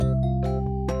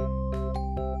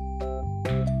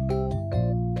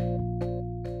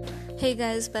Hey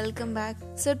guys, welcome back.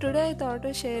 So today I thought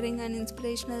of sharing an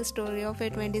inspirational story of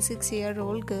a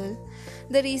 26-year-old girl.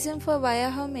 The reason for why I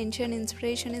have mentioned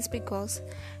inspiration is because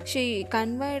she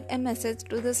conveyed a message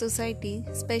to the society,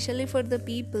 especially for the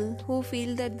people who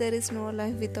feel that there is no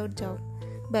life without job.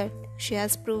 But she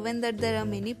has proven that there are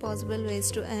many possible ways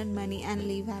to earn money and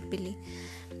live happily.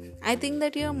 I think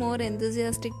that you are more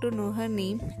enthusiastic to know her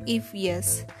name. If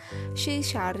yes, she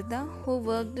is Sharada, who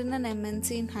worked in an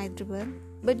MNC in Hyderabad,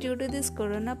 but due to this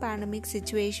corona pandemic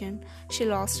situation, she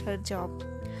lost her job.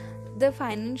 The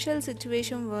financial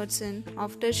situation worsened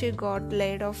after she got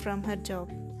laid off from her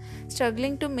job.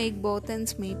 Struggling to make both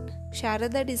ends meet,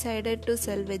 Sharada decided to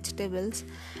sell vegetables.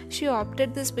 She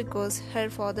opted this because her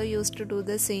father used to do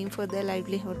the same for their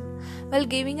livelihood. While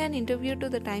giving an interview to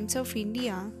the Times of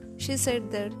India, she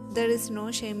said that there is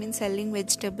no shame in selling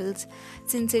vegetables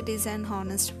since it is an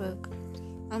honest work.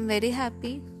 I'm very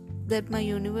happy that my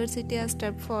university has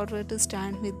stepped forward to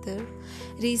stand with her.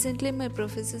 Recently, my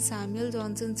professor Samuel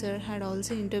Johnson sir had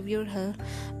also interviewed her,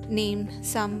 named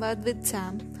Samvad with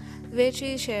Sam, where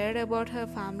she shared about her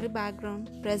family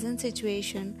background, present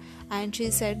situation, and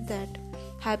she said that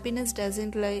happiness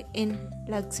doesn't lie in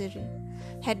luxury.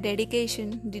 Her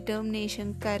dedication,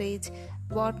 determination, courage,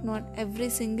 whatnot, every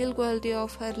single quality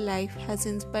of her life has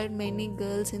inspired many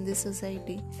girls in this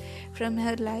society. From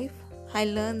her life, I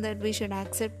learned that we should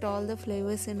accept all the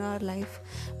flavors in our life,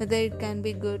 whether it can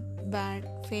be good, bad,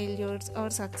 failures, or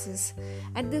success.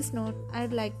 At this note,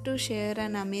 I'd like to share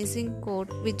an amazing quote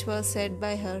which was said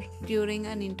by her during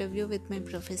an interview with my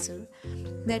professor.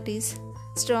 That is,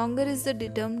 stronger is the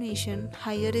determination,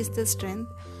 higher is the strength.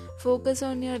 Focus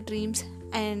on your dreams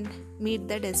and meet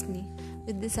the destiny.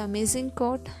 With this amazing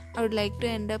quote, I would like to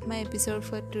end up my episode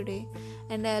for today,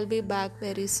 and I'll be back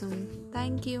very soon.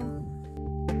 Thank you.